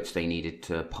 60 votes they needed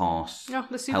to pass. Oh,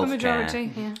 the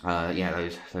supermajority, yeah.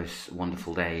 Those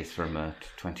wonderful days from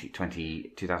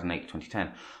 2008 to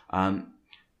 2010.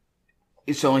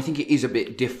 So I think it is a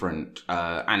bit different,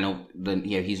 and then,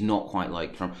 you know, he's not quite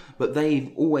like Trump. But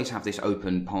they always have this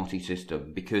open party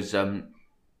system because, I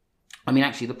mean,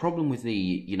 actually, the problem with the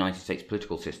United States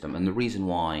political system, and the reason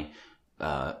why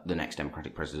the next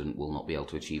Democratic president will not be able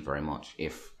to achieve very much,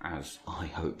 if, as I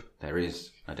hope, there is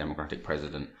a Democratic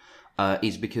president,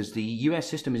 is because the US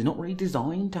system is not really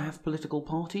designed to have political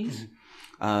parties.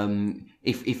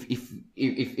 If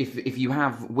you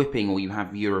have whipping or you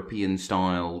have European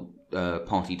style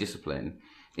party discipline,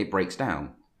 it breaks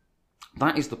down.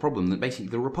 That is the problem, that basically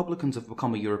the Republicans have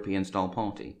become a European-style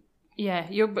party. Yeah,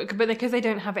 but because they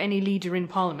don't have any leader in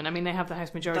Parliament. I mean, they have the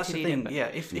House Majority That's the Leader. thing, but... yeah.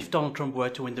 If Donald Trump were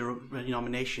to win the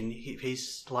nomination,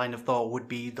 his line of thought would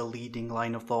be the leading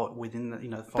line of thought within the, you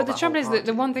know. But the trouble is that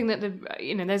the one thing that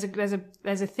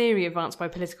there's a theory advanced by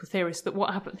political theorists that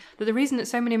that the reason that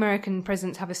so many American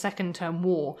presidents have a second-term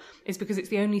war is because it's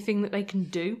the only thing that they can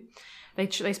do. They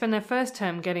spend their first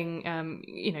term getting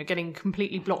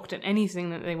completely blocked at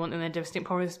anything that they want in their devastating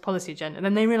policy agenda. And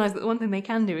then they realise that the one thing they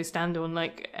can do is stand on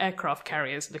like aircraft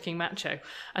carriers looking macho.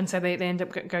 And so they end up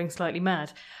going slightly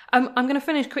mad. I'm going to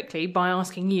finish quickly by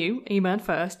asking you, Emad,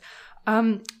 first,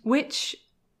 which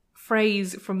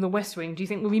phrase from The West Wing do you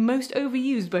think will be most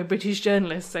overused by British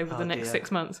journalists over the next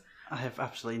 6 months? I have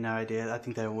absolutely no idea. I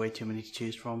think there are way too many to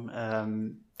choose from.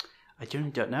 I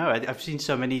genuinely don't know. I've seen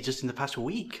so many just in the past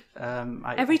week.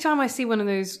 Every time I see one of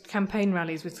those campaign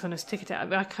rallies with kind of stick it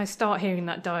out, I start hearing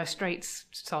that Dire Straits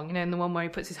song, you know, and the one where he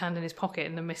puts his hand in his pocket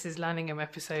in the Mrs. Lanningham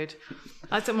episode.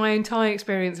 That's what my entire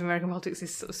experience of American politics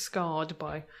is sort of scarred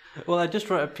by. Well, I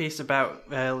just wrote a piece about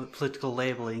political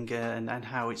labelling and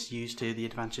how it's used to the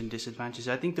advantage and disadvantages.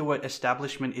 I think the word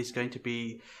establishment is going to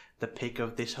be the pick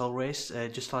of this whole race.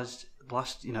 Just as I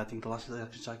think the last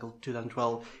election cycle,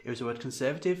 2012, it was the word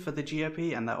conservative for the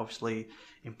GOP, and that obviously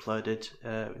imploded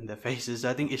in their faces.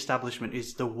 I think establishment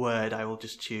is the word I will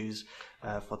just choose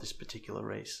for this particular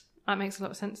race. That makes a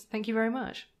lot of sense. Thank you very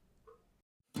much.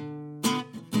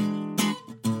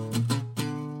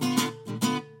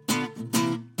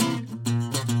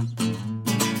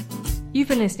 You've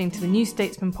been listening to the New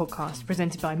Statesman podcast,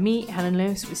 presented by me, Helen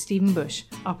Lewis, with Stephen Bush.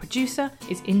 Our producer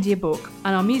is India Book,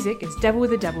 and our music is Devil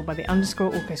with a Devil by the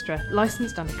Underscore Orchestra,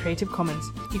 licensed under Creative Commons.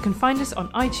 You can find us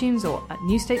on iTunes or at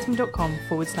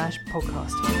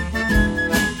newstatesman.com/podcast.